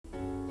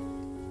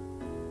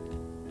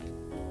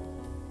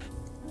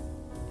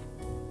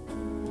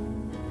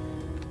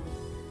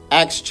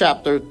Acts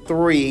chapter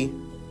 3,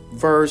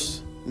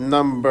 verse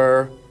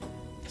number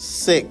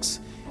 6.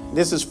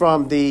 This is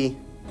from the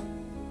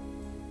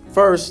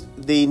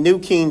New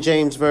King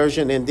James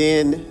Version, and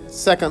then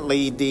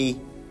secondly, the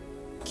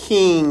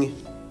King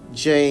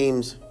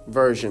James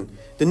Version.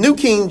 The New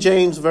King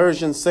James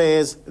Version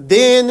says,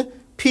 "Then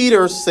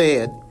Peter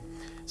said,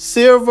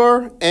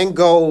 'Silver and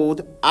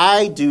gold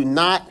I do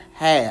not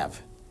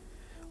have,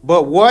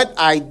 but what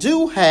I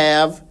do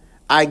have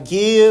I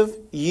give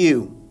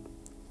you.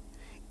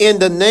 In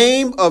the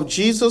name of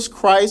Jesus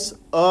Christ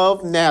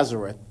of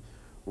Nazareth,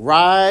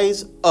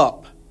 rise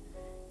up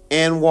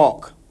and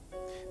walk.'"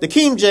 The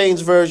King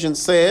James Version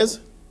says,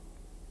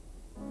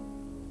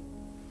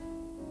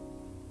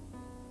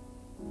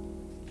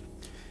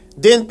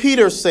 "Then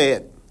Peter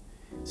said,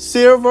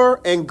 'Silver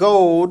and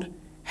gold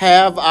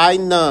have I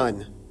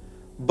none,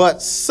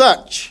 but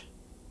such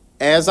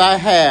as I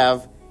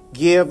have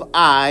give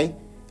I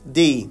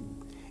thee.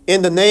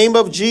 In the name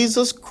of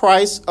Jesus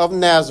Christ of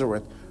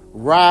Nazareth,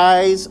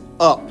 rise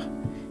up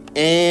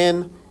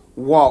and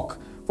walk.'"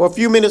 For a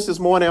few minutes this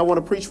morning, I want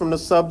to preach from the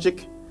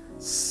subject,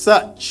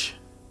 such.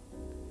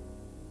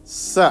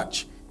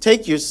 Such.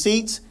 Take your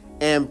seats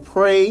and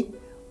pray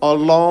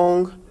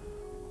along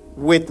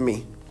with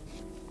me.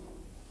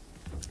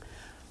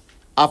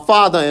 Our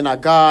Father and our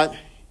God,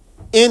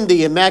 in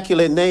the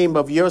immaculate name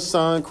of your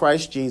Son,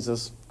 Christ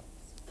Jesus.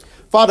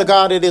 Father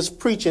God, it is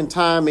preaching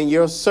time, and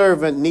your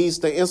servant needs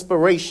the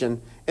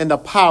inspiration and the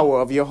power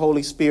of your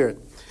Holy Spirit.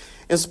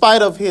 In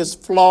spite of his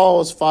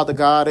flaws, Father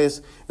God, in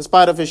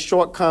spite of his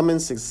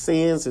shortcomings, his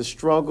sins, his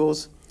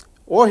struggles,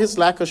 or his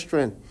lack of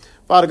strength,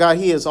 Father God,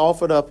 he has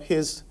offered up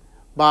his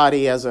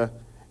body as a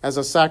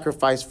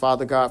sacrifice,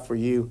 Father God, for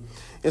you.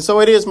 And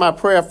so it is my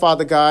prayer,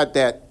 Father God,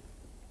 that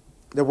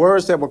the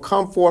words that will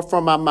come forth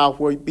from my mouth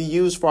will be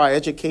used for our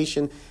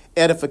education,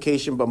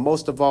 edification, but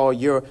most of all,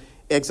 your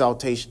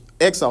exaltation.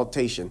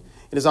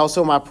 It is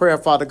also my prayer,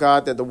 Father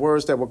God, that the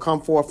words that will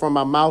come forth from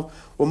my mouth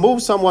will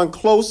move someone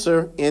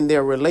closer in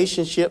their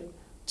relationship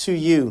to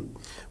you.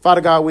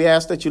 Father God, we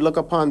ask that you look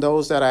upon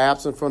those that are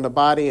absent from the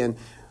body and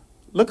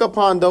look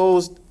upon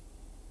those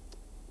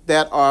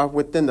that are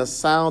within the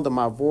sound of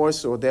my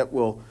voice, or that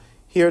will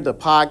hear the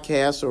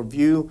podcast or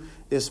view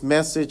this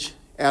message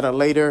at a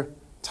later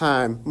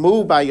time.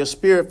 Move by your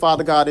Spirit,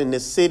 Father God, in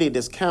this city,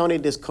 this county,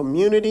 this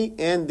community,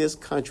 and this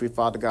country,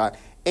 Father God,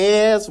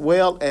 as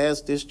well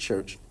as this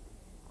church.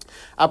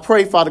 I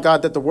pray, Father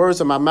God, that the words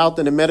of my mouth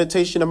and the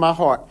meditation of my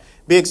heart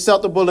be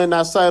acceptable in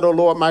thy sight, O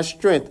Lord, my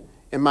strength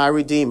and my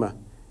Redeemer.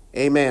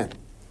 Amen.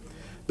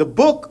 The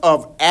book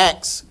of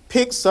Acts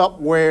picks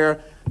up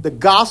where the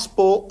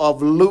Gospel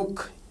of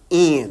Luke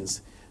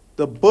ends.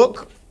 The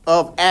book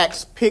of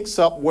Acts picks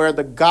up where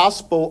the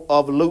Gospel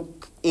of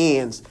Luke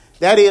ends.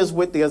 That is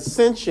with the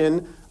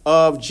ascension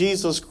of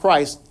Jesus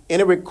Christ.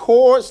 And it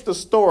records the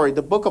story.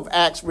 The book of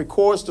Acts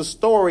records the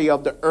story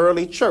of the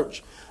early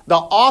church. The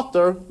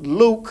author,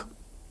 Luke,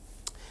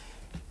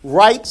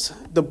 writes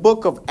the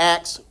book of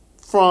Acts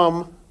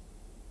from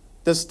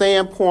the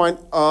standpoint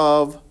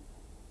of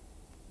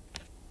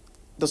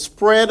the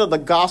spread of the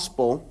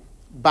gospel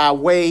by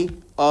way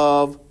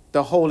of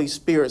the Holy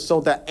Spirit.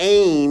 So the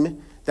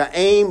aim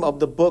of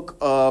the book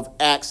of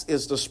Acts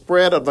is the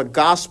spread of the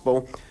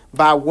gospel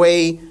by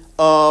way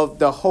of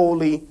the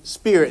Holy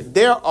Spirit.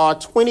 There are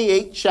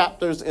 28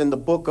 chapters in the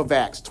book of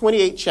Acts,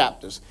 28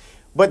 chapters.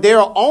 But there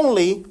are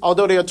only,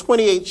 although there are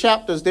 28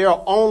 chapters, there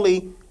are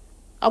only,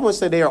 I wouldn't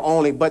say there are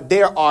only, but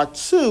there are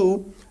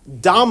two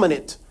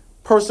dominant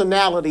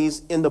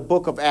personalities in the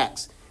book of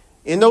Acts.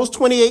 In those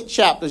 28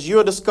 chapters,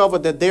 you'll discover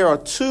that there are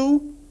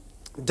two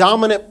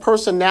dominant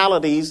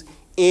personalities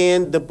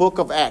in the book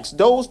of Acts.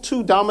 Those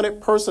two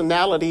dominant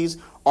personalities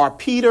are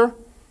Peter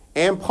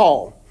and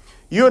Paul.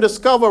 You'll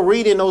discover,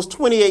 reading those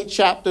 28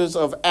 chapters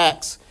of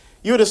Acts,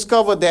 you'll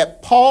discover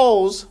that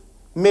Paul's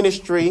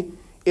ministry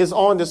is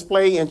on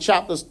display in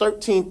chapters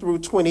 13 through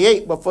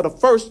 28. But for the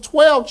first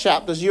 12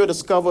 chapters, you'll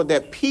discover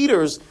that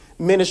Peter's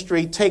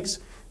ministry is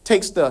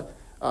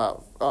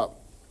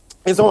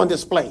on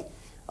display.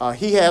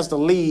 He has the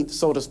lead,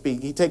 so to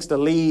speak. He takes the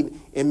lead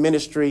in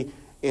ministry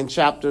in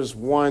chapters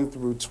 1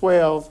 through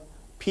 12.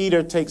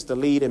 Peter takes the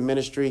lead in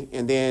ministry.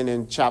 And then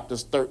in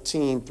chapters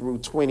 13 through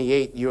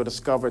 28, you'll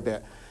discover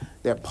that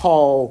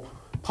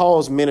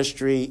Paul's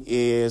ministry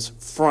is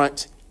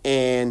front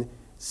and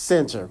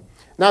center.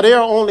 Now, there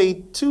are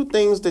only two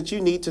things that you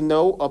need to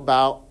know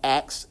about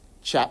Acts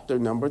chapter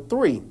number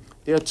 3.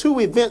 There are two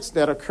events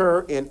that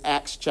occur in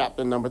Acts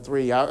chapter number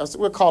 3.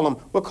 We'll call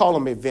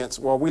them events.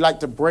 Well, we like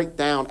to break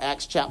down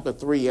Acts chapter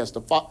 3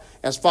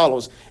 as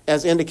follows,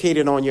 as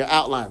indicated on your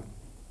outline.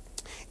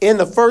 In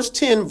the first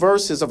 10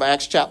 verses of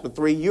Acts chapter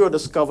 3, you'll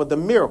discover the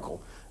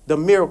miracle. The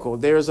miracle.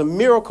 There is a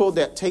miracle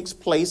that takes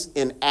place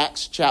in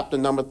Acts chapter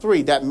number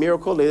 3. That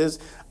miracle is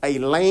a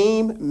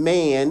lame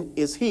man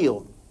is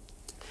healed.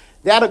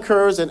 That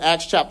occurs in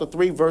Acts chapter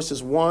 3,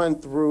 verses 1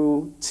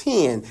 through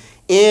 10.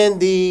 In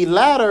the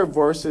latter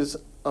verses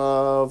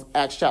of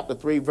Acts chapter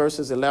 3,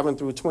 verses 11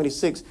 through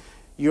 26,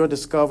 you'll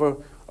discover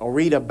or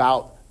read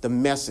about the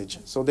message.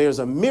 So there's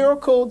a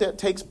miracle that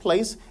takes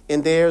place,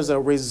 and there's a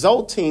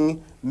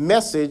resulting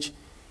message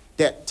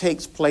that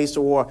takes place,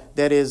 or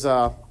that is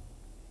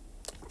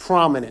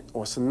prominent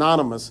or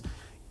synonymous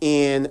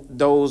in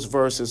those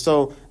verses.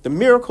 So the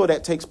miracle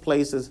that takes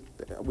place is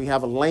we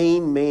have a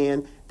lame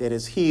man that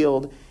is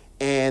healed,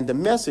 and the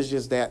message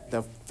is that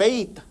the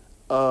faith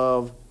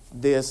of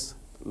this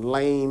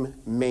lame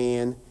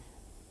man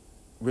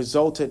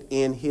resulted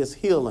in his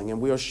healing.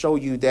 And we'll show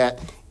you that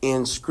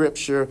in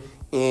Scripture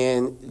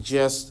in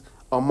just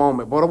a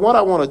moment. But what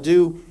I want to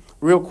do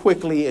real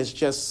quickly is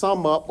just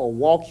sum up or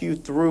walk you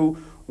through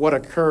what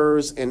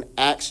occurs in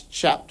Acts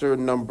chapter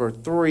number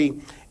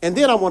 3. And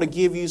then I want to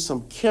give you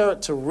some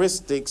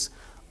characteristics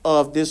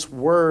of this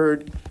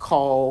word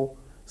called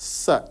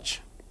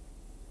such.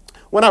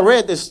 When I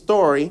read this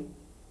story,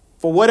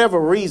 for whatever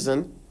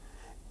reason,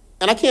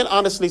 and I can't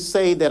honestly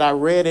say that I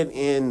read it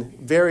in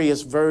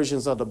various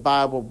versions of the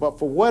Bible, but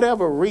for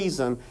whatever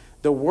reason,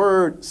 the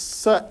word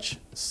such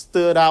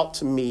stood out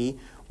to me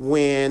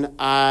when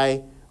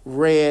I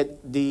read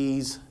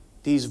these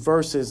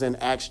verses in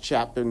Acts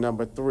chapter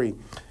number 3.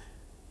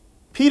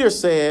 Peter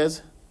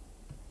says,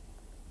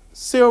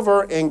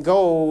 "Silver and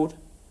gold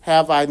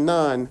have I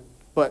none,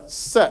 but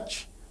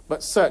such,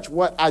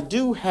 what I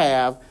do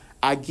have,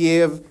 I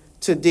give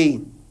to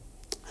thee."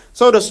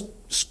 So the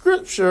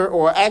scripture,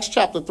 or Acts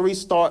chapter 3,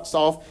 starts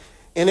off,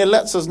 and it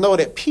lets us know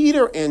that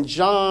Peter and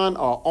John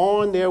are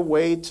on their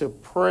way to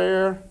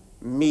prayer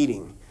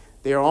meeting.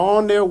 They're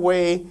on their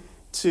way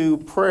to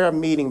prayer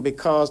meeting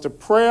because the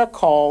prayer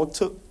call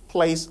took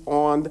place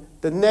on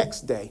the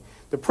next day.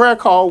 The prayer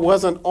call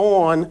wasn't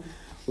on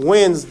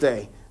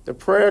Wednesday. The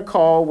prayer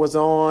call was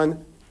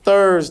on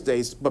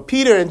Thursdays. But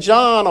Peter and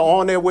John are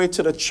on their way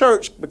to the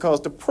church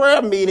because the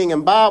prayer meeting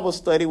and Bible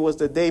study was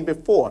the day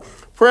before.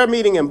 Prayer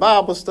meeting and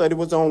Bible study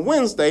was on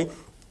Wednesday.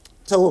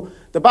 So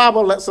the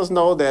Bible lets us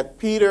know that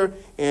Peter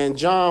and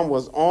John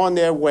was on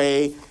their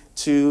way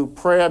to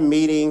prayer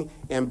meeting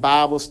and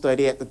Bible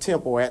study at the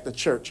temple, at the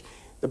church.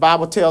 The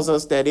Bible tells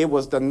us that it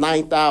was the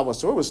 9th hour,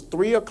 so it was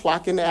 3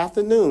 o'clock in the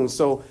afternoon.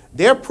 So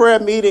their prayer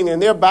meeting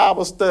and their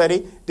Bible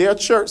study, their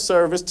church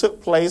service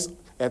took place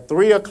at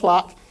 3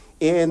 o'clock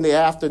in the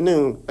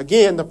afternoon.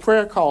 Again, the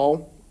prayer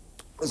call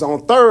was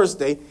on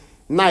Thursday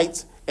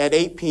nights at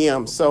 8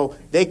 p.m. So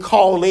they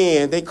called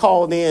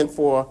in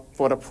for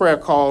the prayer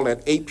call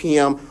at 8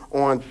 p.m.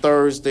 on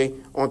Thursday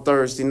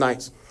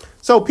nights.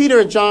 So Peter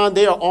and John,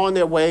 they are on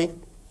their way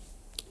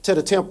to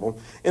the temple.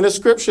 And the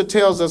scripture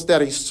tells us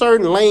that a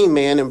certain lame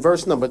man in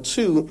verse number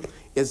 2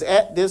 is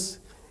at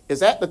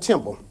the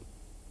temple,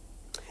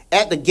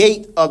 at the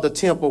gate of the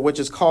temple, which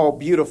is called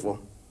Beautiful.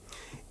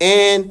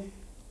 And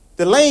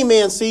the lame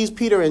man sees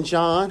Peter and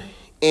John,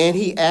 and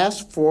he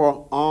asks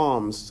for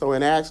alms. So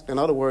in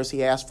other words,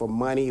 he asks for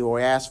money, or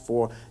asks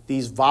for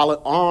these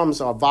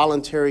alms or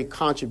voluntary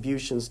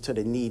contributions to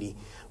the needy.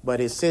 But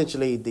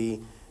essentially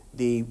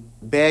the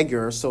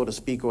beggar, so to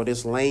speak, or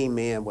this lame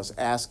man was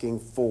asking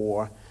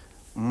for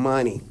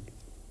money.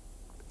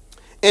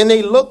 And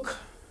they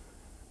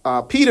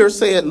Peter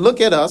said, "Look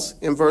at us,"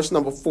 in verse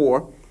number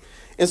 4.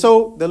 And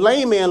so the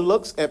lame man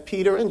looks at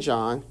Peter and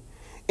John,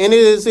 and it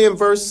is in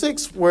verse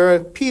 6 where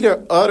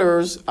Peter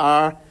utters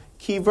our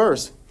key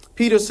verse.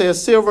 Peter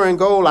says, "Silver and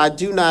gold I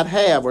do not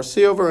have," or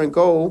silver and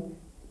gold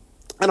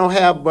I don't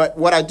have, "but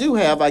what I do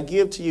have I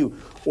give to you,"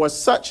 or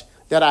such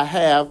that I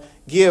have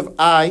give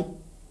I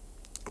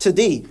to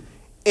thee.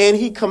 And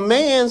he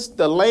commands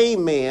the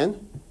lame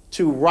man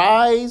to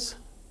rise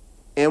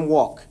and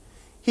walk.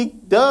 He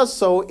does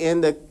so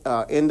in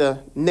the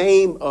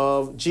name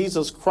of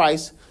Jesus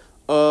Christ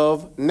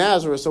of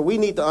Nazareth. So we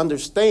need to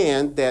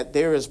understand that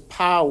there is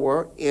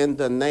power in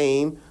the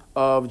name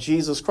of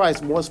Jesus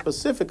Christ, more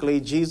specifically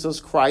Jesus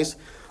Christ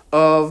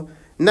of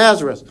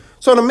Nazareth.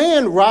 So the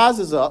man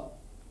rises up.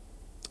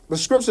 The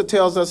scripture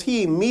tells us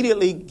he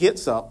immediately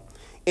gets up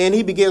and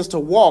he begins to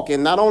walk.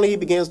 And not only he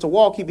begins to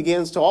walk, he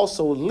begins to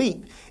also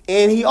leap.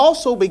 And he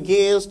also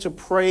begins to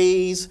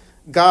praise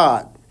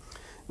God.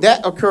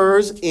 That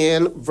occurs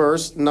in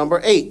verse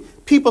number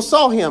 8. People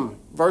saw him,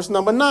 verse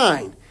number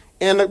 9.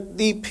 And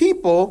the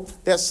people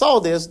that saw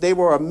this, they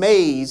were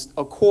amazed,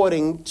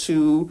 according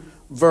to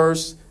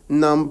verse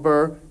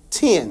number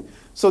 10.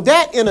 So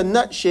that, in a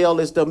nutshell,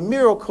 is the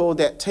miracle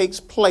that takes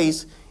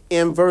place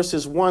in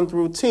verses 1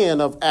 through 10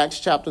 of Acts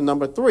chapter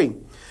number 3.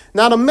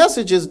 Now, the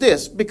message is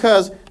this,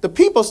 because the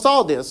people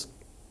saw this.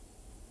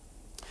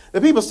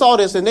 The people saw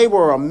this and they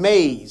were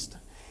amazed.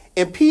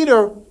 And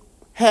Peter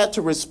had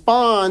to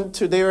respond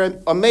to their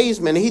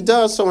amazement. And he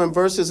does so in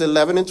verses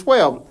 11 and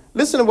 12.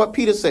 Listen to what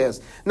Peter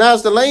says. "Now,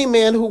 as the lame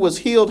man who was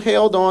healed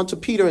held on to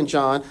Peter and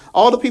John,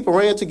 all the people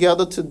ran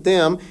together to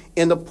them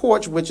in the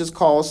porch, which is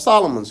called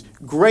Solomon's,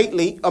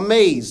 greatly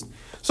amazed.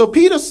 So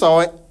Peter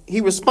saw it.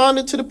 He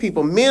responded to the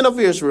people, 'Men of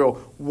Israel,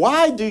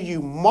 why do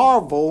you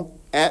marvel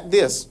at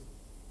this?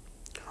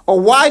 Or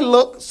why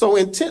look so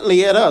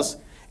intently at us,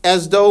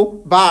 as though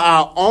by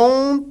our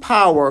own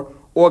power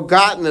or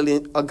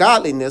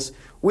godliness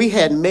we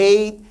had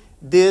made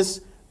this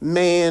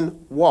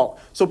man walk.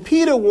 So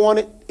Peter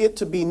wanted it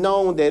to be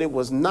known that it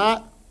was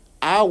not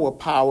our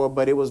power,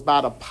 but it was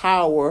by the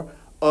power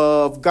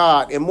of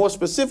God. And more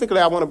specifically,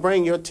 I want to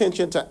bring your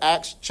attention to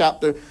Acts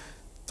chapter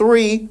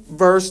 3,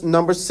 verse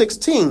number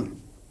 16.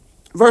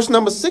 Verse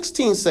number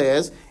 16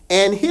 says,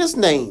 and his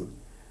name,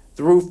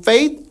 through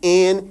faith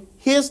in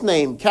his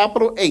name,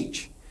 capital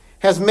H,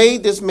 has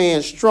made this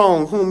man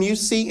strong, whom you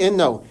see and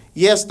know.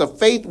 Yes, the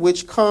faith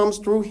which comes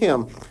through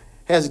him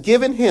has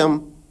given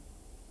him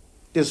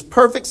this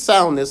perfect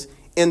soundness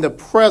in the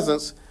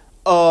presence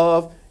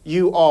of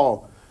you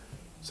all.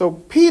 So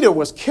Peter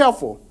was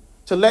careful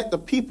to let the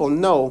people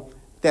know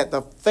that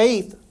the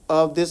faith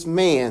of this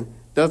man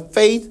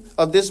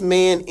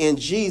in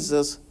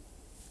Jesus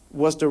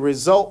was the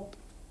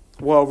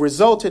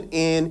resulted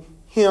in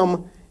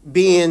him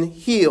being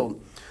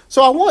healed.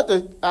 So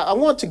I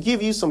want to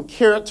give you some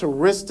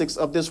characteristics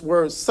of this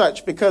word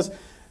such, because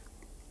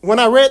when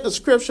I read the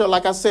scripture,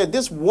 like I said,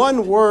 this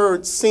one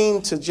word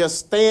seemed to just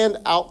stand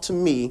out to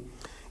me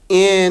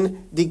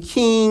in the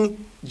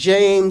King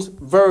James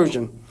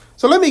Version.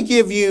 So let me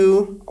give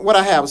you what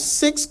I have,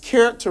 6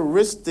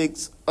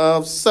 characteristics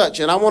of such,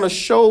 and I want to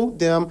show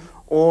them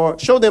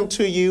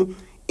to you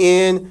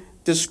in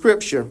the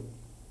scripture.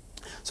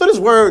 So this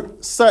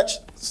word such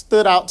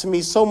stood out to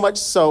me so much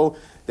so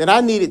that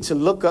I needed to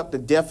look up the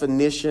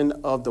definition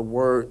of the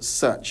word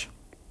such.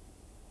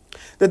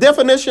 The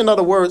definition of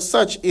the word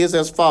such is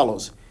as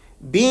follows: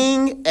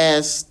 being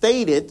as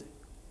stated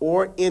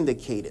or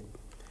indicated.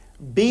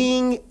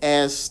 Being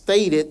as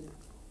stated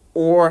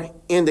or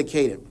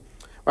indicated.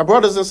 My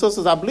brothers and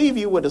sisters, I believe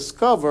you will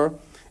discover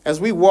as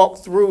we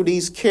walk through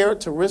these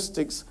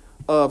characteristics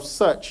of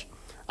such,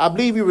 I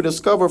believe you will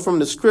discover from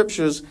the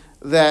scriptures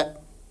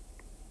that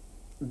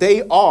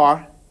they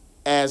are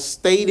as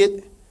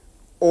stated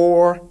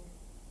or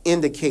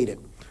indicated.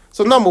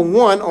 So number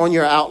 1 on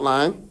your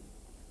outline,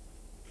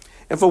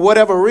 and for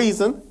whatever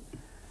reason,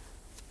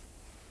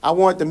 I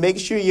want to make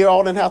sure you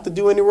all didn't have to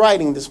do any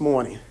writing this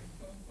morning.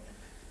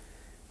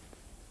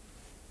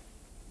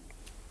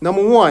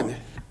 Number 1,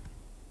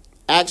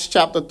 Acts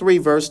chapter 3,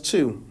 verse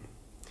 2.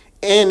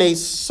 And a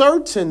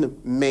certain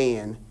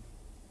man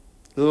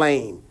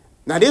lame.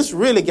 Now this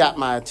really got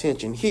my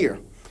attention here.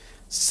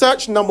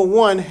 Such, number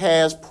 1,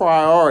 has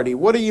priority.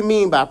 What do you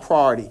mean by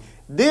priority?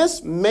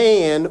 This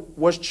man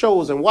was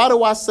chosen. Why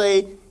do I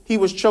say he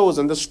was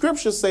chosen? The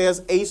scripture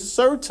says a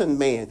certain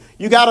man.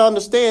 You got to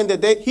understand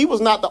that he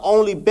was not the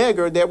only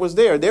beggar that was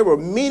there. There were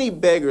many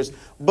beggars.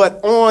 But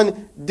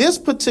on this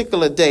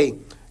particular day,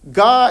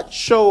 God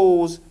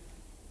chose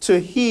to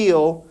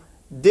heal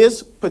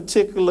this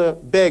particular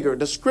beggar.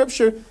 The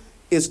scripture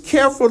is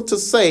careful to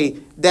say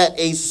that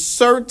a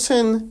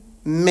certain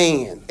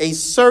man.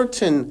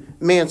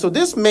 So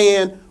this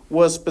man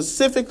was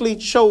specifically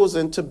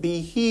chosen to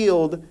be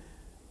healed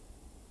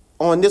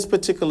on this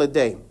particular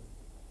day.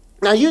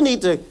 Now you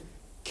need to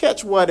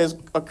catch what has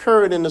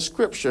occurred in the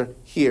scripture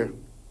here.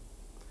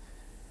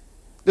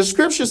 The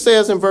scripture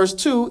says in verse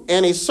 2,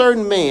 and a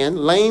certain man,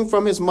 lame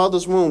from his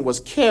mother's womb, was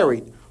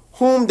carried,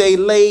 whom they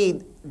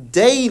laid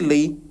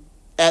daily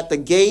at the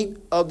gate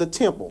of the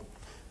temple.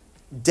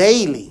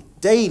 Daily.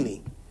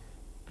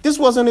 This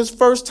wasn't his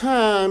first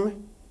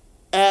time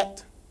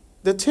at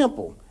the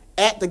temple,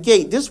 at the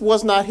gate. This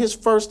was not his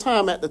first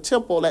time at the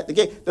temple, at the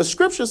gate. The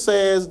scripture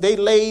says they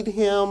laid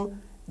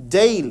him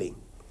daily.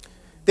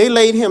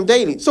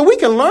 So we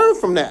can learn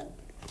from that.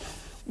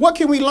 What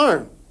can we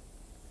learn?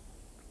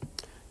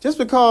 Just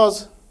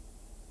because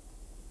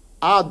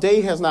our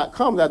day has not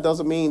come, that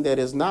doesn't mean that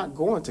it's not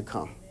going to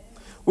come.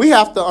 We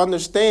have to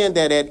understand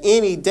that at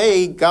any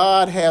day,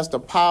 God has the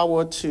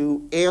power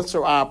to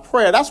answer our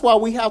prayer. That's why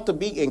we have to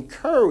be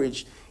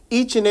encouraged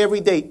each and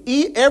every day.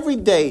 Every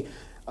day,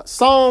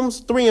 Psalms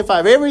 3 and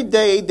 5, every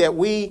day that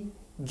we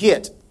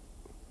get,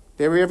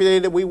 every day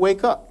that we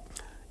wake up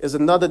is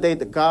another day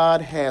that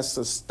God has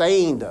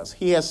sustained us.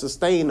 He has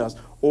sustained us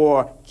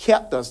or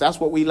kept us. That's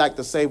what we like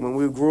to say when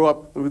we grew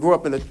up. When we grew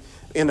up in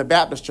the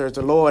Baptist church,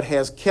 the Lord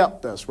has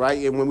kept us,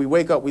 right? And when we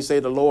wake up, we say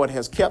the Lord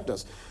has kept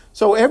us.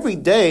 So every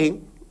day,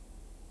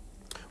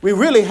 we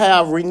really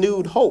have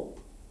renewed hope.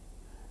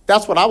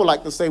 That's what I would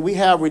like to say. We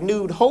have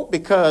renewed hope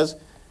because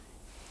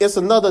it's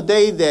another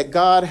day that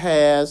God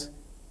has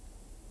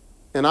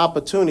an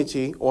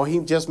opportunity, or he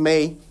just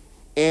may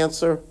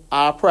answer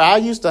our prayer. I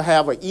used to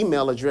have an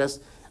email address.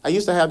 I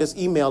used to have this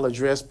email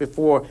address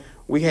before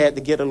we had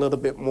to get a little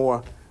bit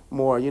more,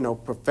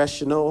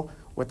 professional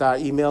with our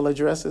email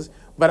addresses.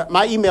 But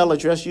my email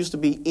address used to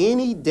be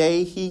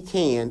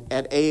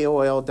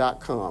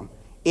anydayhecan@aol.com.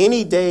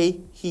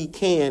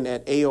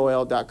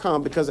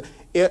 Anydayhecan@aol.com, because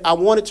I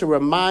wanted to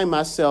remind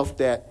myself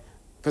that,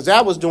 because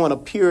I was during a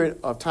period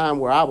of time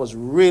where I was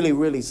really,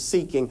 really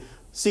seeking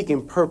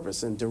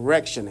purpose and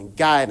direction and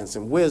guidance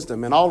and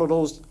wisdom and all of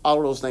those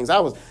things.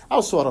 I was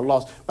sort of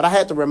lost, but I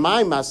had to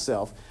remind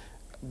myself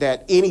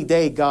that any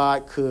day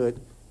God could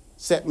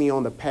set me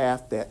on the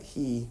path that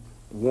he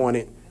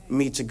wanted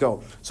me to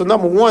go. So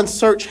number 1,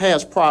 search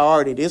has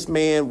priority. This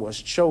man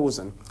was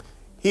chosen.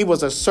 He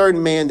was a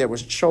certain man that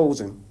was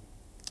chosen.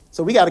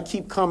 So we got to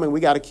keep coming. We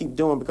got to keep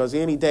doing, because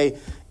any day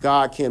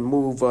God can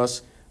move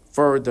us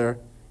further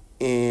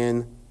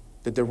in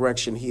the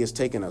direction he has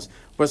taken us.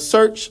 But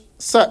such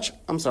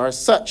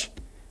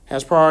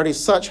has priority.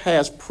 Such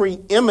has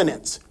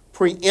preeminence.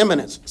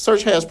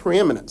 Such has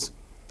preeminence.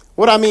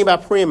 What I mean by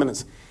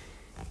preeminence?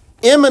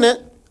 Eminent,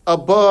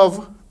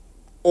 above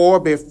or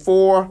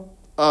before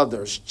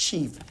others.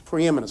 Chief,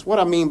 preeminence. What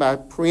I mean by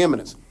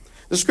preeminence?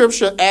 The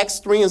scripture, Acts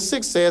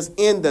 3:6 says,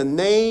 in the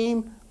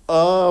name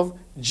of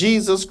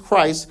Jesus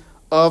Christ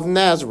of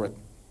Nazareth.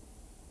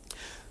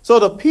 So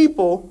the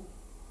people,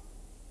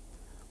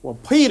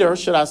 Peter,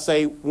 should I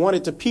say,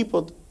 wanted the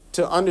people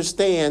to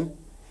understand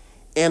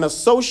and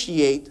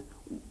associate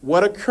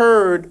what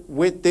occurred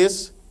with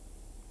this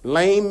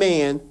lame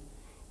man.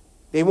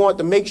 They wanted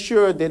to make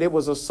sure that it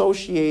was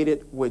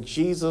associated with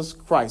Jesus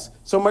Christ.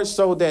 So much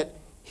so that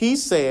Peter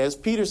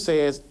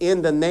says,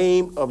 in the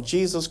name of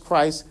Jesus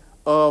Christ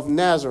of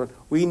Nazareth.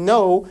 We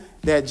know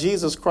that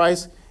Jesus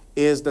Christ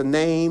is the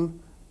name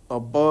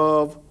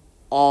above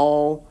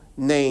all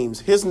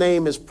names. His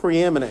name is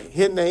preeminent.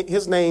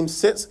 His name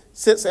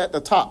sits at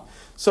the top.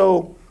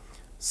 So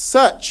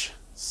such,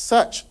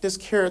 this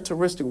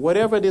characteristic,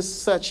 whatever this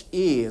such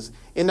is,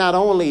 it not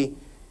only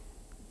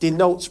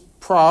denotes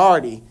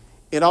priority,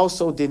 it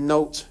also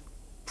denotes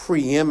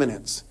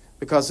preeminence,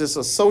 because it's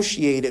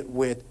associated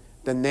with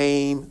the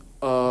name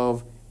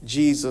of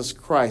Jesus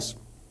Christ.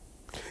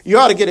 You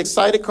ought to get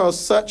excited, because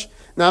such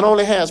not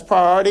only has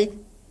priority,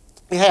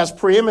 it has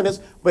preeminence,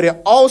 but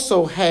it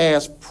also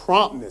has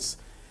promptness.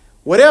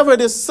 Whatever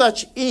this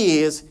such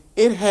is,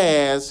 it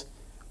has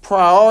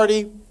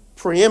priority,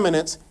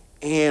 preeminence,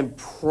 and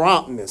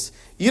promptness.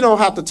 You don't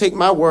have to take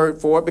my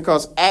word for it,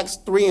 because Acts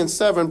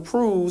 3:7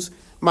 proves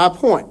my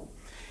point.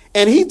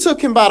 And he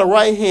took him by the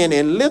right hand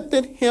and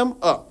lifted him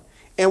up.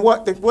 And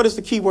what is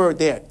the key word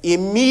there?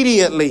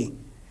 Immediately.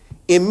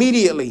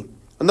 Immediately.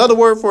 Another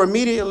word for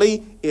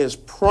immediately is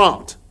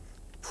prompt.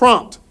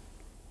 Prompt.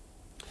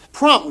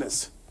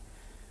 Promptness.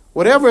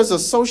 Whatever is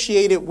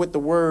associated with the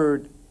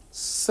word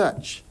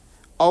such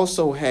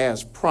also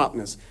has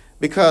promptness,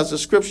 because the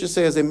scripture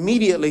says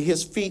immediately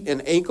his feet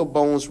and ankle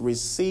bones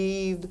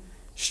received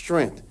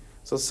strength.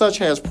 So such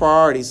has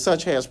priority,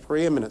 such has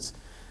preeminence,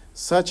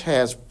 such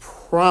has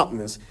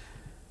promptness.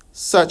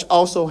 Such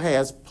also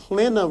has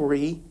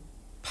plenary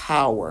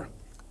power.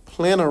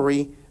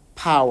 Plenary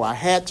power. I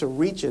had to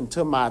reach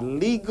into my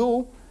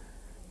legal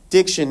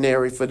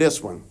dictionary for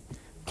this one.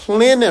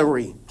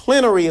 Plenary.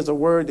 Plenary is a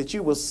word that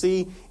you will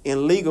see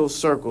in legal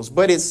circles,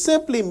 but it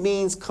simply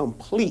means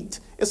complete.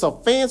 It's a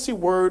fancy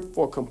word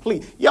for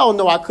complete. Y'all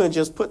know I couldn't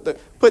just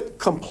put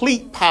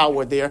complete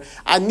power there.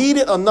 I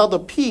needed another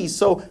piece.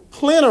 So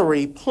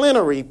plenary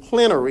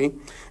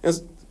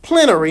is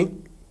plenary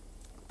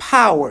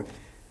power.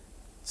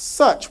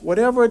 Such,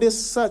 whatever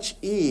this such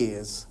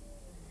is,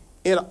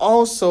 it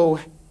also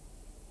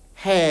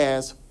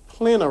has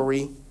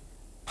plenary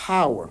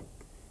power.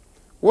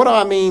 What do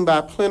I mean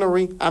by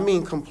plenary? I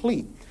mean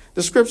complete.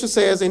 The scripture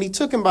says, and he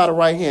took him by the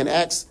right hand,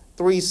 Acts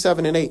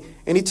 3:7-8.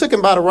 And he took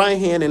him by the right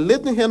hand and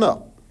lifted him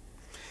up.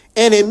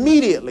 And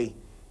immediately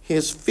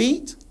his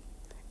feet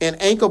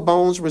and ankle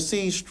bones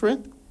received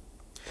strength.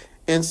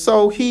 And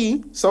so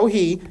he,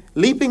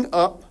 leaping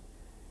up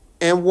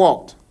and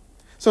walked.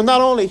 So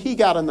not only he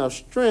got enough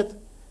strength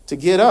to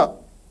get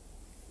up,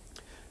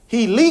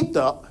 he leaped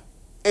up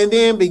and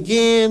then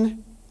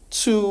began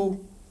to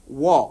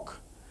walk.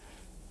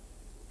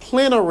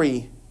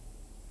 Plenary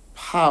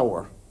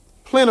power,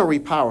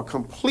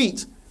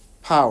 complete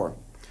power.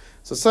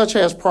 So such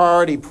has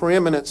priority,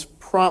 preeminence,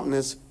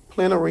 promptness,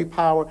 plenary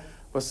power,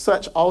 but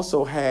such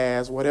also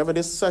has, whatever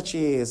this such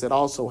is, it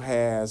also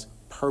has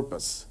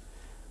purpose.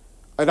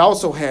 It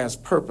also has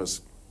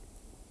purpose.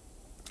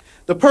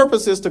 The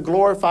purpose is to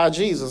glorify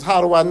Jesus.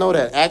 How do I know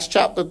that? Acts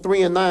chapter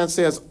 3:9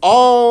 says,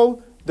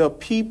 all the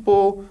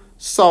people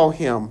saw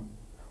him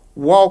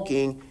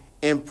walking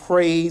and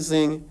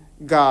praising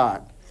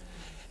God.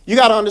 You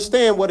got to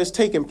understand what is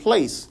taking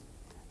place.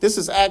 This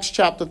is Acts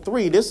chapter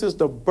 3. This is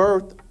the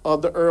birth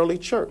of the early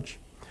church.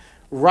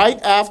 Right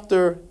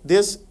after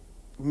this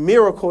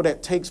miracle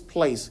that takes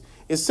place,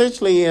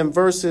 essentially in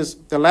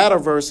the latter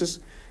verses,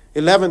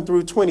 11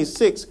 through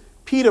 26,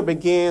 Peter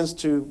begins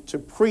to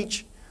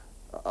preach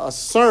a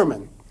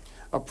sermon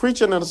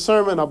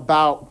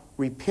about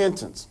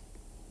repentance.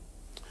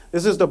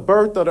 This is the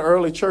birth of the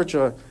early church.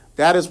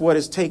 That is what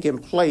is taking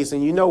place.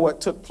 And you know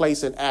what took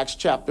place in Acts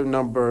chapter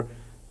number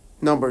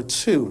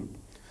 2.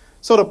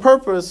 So the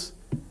purpose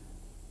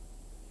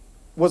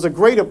was a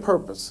greater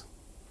purpose.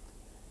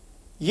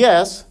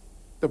 Yes,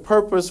 the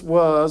purpose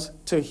was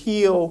to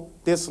heal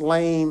this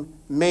lame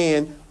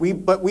man.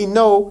 But we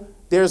know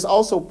there's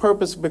also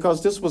purpose,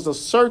 because this was a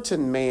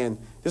certain man.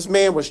 This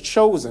man was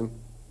chosen.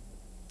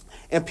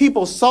 And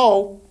people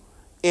saw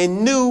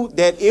and knew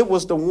that it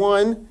was the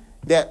one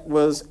that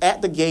was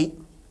at the gate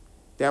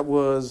that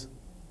was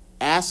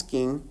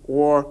asking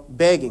or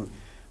begging.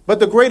 But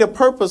the greater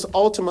purpose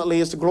ultimately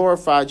is to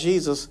glorify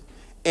Jesus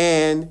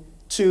and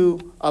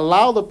to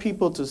allow the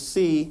people to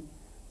see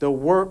the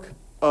work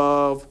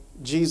of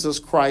Jesus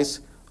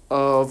Christ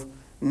of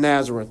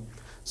Nazareth.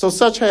 So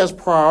such has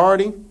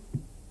priority,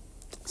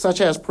 such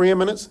has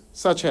preeminence,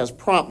 such has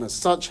promptness,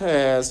 such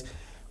has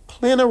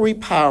plenary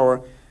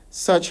power,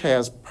 such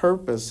has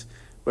purpose,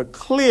 but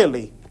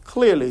clearly,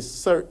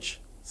 such,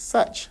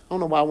 I don't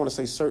know why I want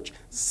to say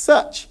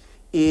such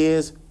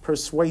is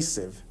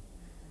persuasive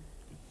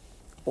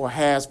or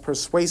has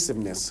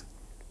persuasiveness.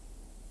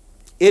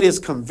 It is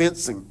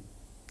convincing.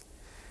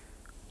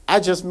 I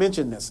just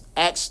mentioned this,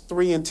 Acts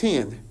 3 and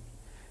 10.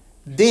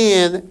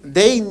 Then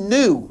they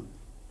knew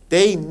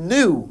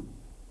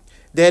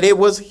that it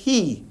was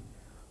he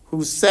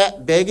who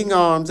sat begging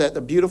alms at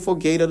the beautiful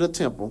gate of the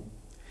temple,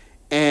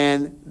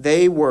 and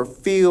they were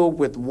filled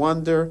with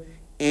wonder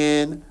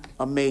and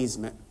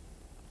amazement.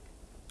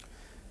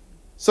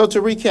 So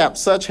to recap,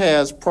 such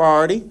has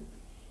priority,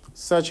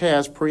 such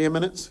has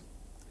preeminence,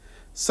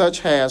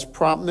 such has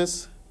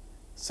promptness,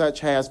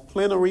 such has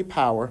plenary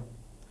power,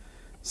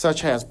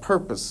 such has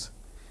purpose,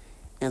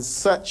 and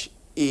such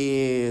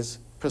is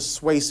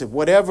persuasive.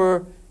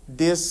 Whatever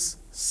this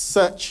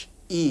such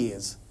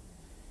is,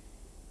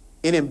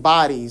 it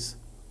embodies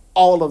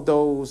all of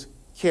those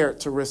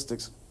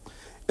characteristics.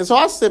 And so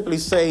I simply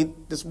say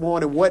this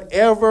morning,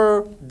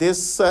 whatever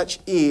this such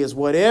is,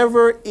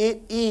 whatever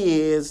it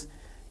is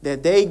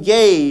that they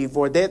gave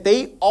or that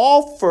they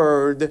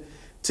offered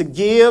to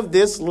give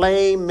this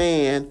lame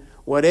man,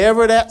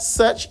 whatever that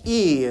such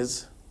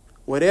is,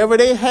 whatever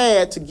they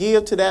had to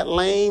give to that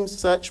lame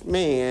such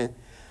man,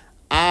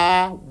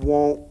 I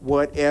want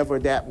whatever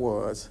that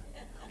was.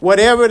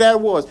 Whatever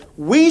that was.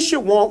 We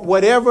should want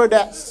whatever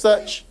that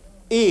such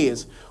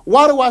is.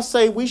 Why do I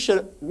say we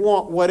should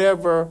want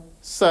whatever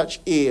such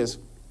is?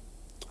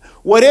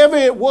 Whatever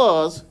it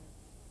was,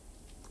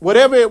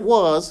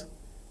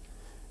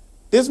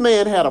 this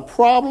man had a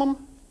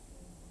problem,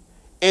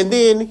 and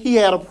then he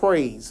had a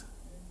praise.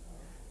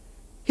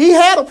 He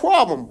had a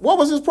problem. What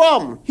was his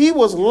problem? He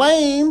was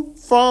lame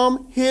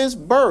from his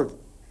birth.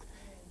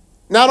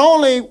 Not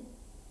only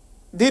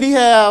did he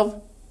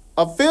have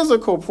a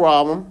physical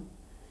problem,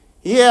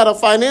 he had a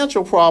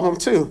financial problem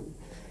too.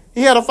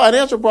 He had a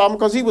financial problem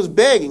because he was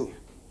begging,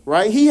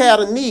 right? He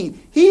had a need.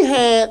 He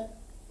had,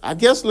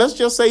 let's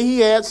just say he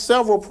had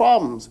several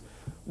problems.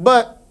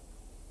 But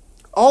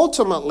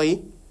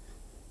ultimately,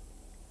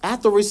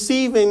 after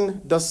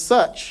receiving the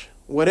such,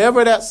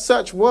 whatever that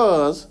such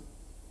was,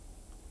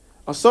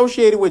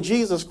 associated with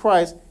Jesus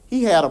Christ,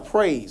 he had a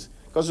praise.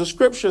 Because the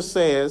scripture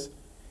says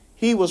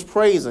he was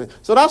praising.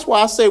 So that's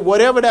why I say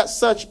whatever that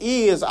such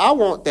is, I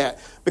want that.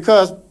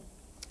 Because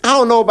I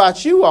don't know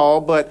about you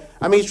all, but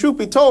truth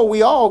be told,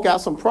 we all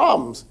got some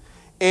problems.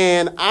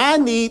 And I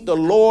need the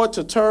Lord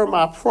to turn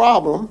my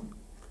problem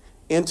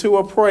into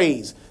a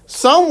praise.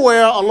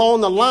 Somewhere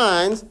along the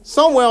lines,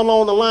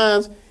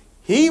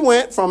 he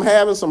went from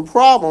having some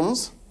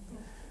problems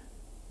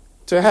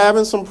to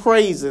having some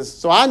praises.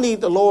 So I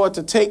need the Lord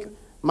to take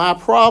my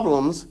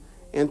problems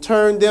and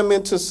turn them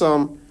into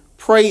some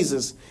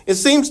praises. It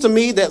seems to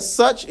me that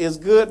such is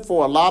good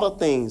for a lot of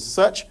things.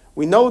 Such,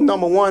 we know,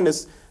 number one,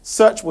 is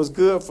such was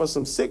good for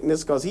some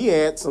sickness because he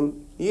had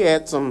some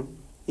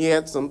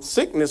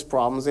sickness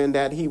problems in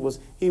that he was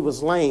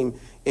lame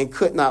and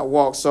could not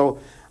walk. So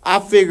I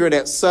figure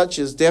that such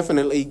is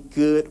definitely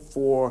good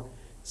for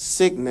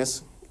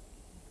sickness.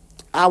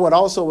 I would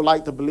also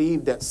like to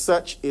believe that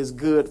such is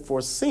good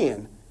for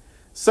sin.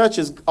 Such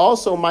is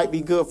also might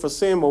be good for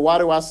sin, but why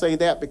do I say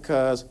that?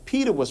 Because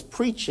Peter was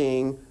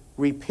preaching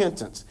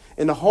repentance.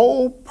 And the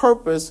whole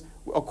purpose,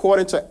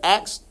 according to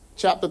Acts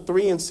chapter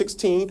 3 and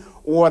 16,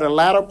 or the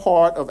latter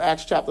part of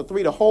Acts chapter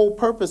 3, the whole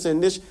purpose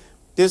in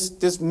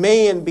this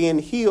man being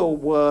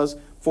healed was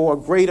for a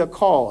greater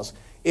cause.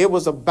 It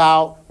was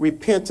about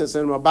repentance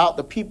and about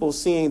the people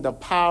seeing the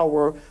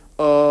power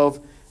of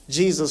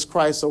Jesus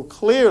Christ. So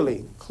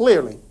clearly,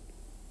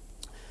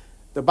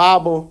 the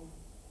Bible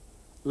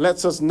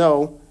lets us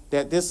know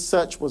that this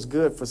such was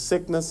good for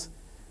sickness,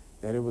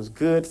 that it was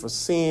good for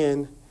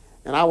sin,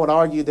 and I would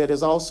argue that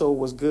it also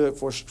was good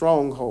for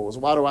strongholds.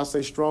 Why do I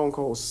say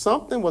strongholds?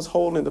 Something was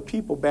holding the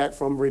people back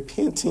from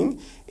repenting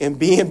and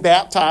being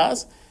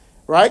baptized,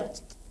 right?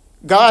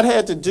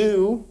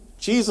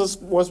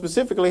 Jesus more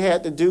specifically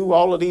had to do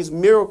all of these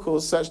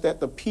miracles such that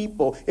the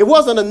people, it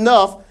wasn't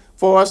enough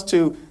for us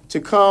to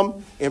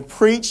come and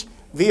preach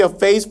via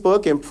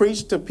Facebook and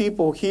preach to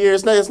people here.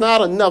 It's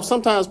not enough.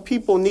 Sometimes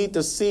people need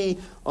to see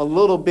a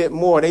little bit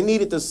more. They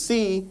needed to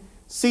see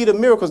the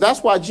miracles.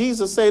 That's why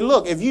Jesus said,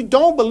 look, if you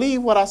don't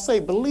believe what I say,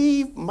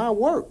 believe my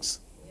works.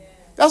 Yeah.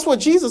 That's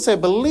what Jesus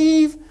said,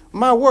 believe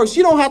my works.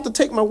 You don't have to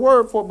take my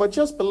word for it, but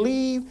just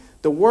believe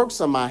the works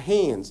of my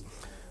hands.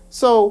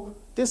 So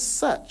this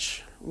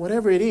such,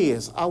 whatever it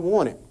is, I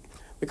want it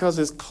because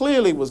it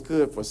clearly was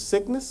good for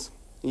sickness.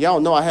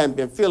 Y'all know I hadn't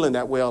been feeling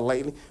that well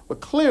lately,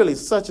 but clearly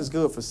such is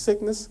good for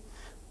sickness,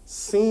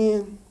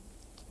 sin,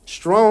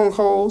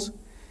 strongholds,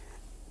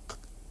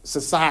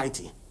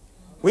 society.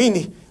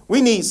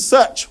 We need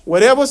such.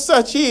 Whatever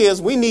such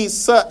is, we need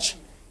such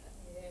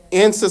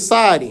in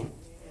society.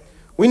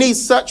 We need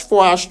such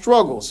for our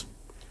struggles.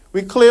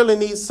 We clearly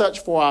need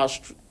such for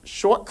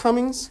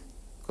shortcomings,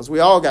 because we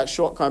all got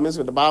shortcomings,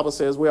 but the Bible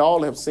says we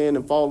all have sinned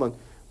and fallen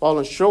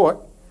short.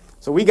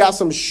 So we got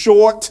some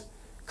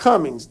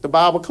shortcomings. The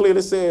Bible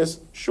clearly says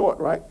short,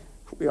 right?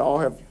 We all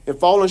have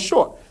fallen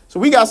short. So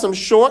we got some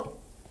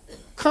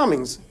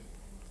shortcomings.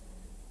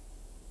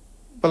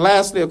 But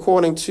lastly,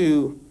 according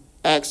to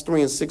Acts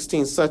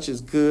 3:16, such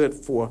is good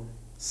for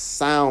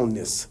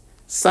soundness.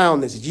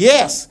 Soundness.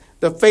 Yes,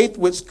 the faith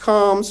which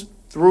comes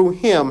through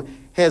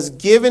him has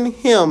given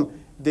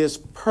him this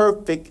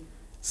perfect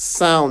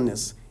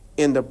soundness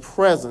in the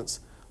presence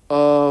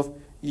of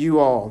you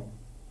all.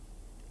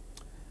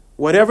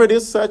 Whatever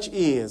this such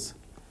is,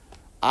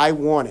 I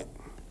want it,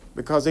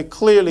 because it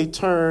clearly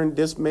turned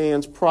this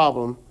man's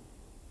problem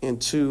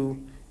into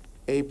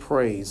a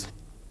praise.